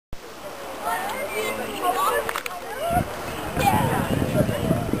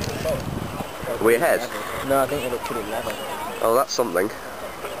Are we ahead? No, I think we're up to 11. Oh, that's something.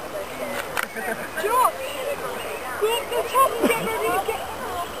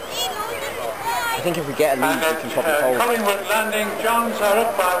 I think if we get a lead, we can probably hold. Collingwood landing, Johns are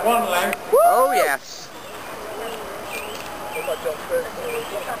up by 1 length. Oh, yes.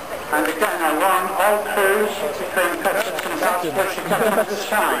 And again, a long old cruise between Preston and South pushing up to the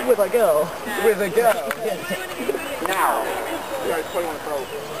side. With a girl. With a girl. Now. Yeah, it's 21 12.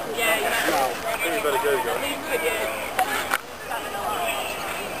 Yeah. No, I think you better go, guys.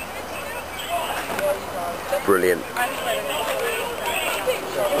 Brilliant.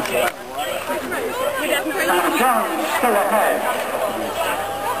 John still ahead.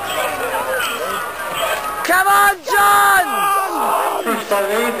 Come on, John! It's the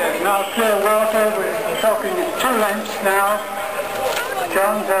lead, there's no clear water, we're talking 2 lengths now.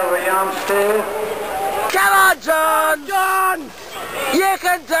 John's over Yarm still. Come on, John! John! You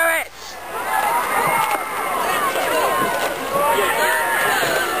can do it!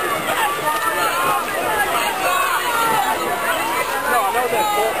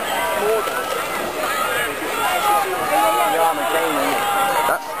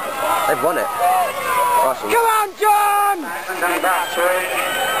 They've won it. Awesome. Come on, John! And then back to it.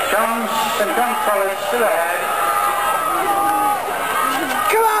 John's and John Collins still ahead.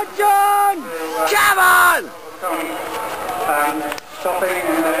 Come on, John! Come on! Stopping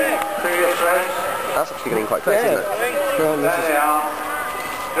in the previous race. That's actually getting quite close, isn't it? There they are.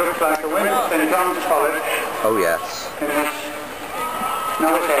 Looks like a winner, St John's College. Oh, yes. In this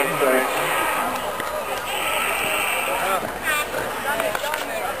novice age race.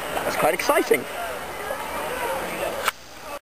 That's quite exciting.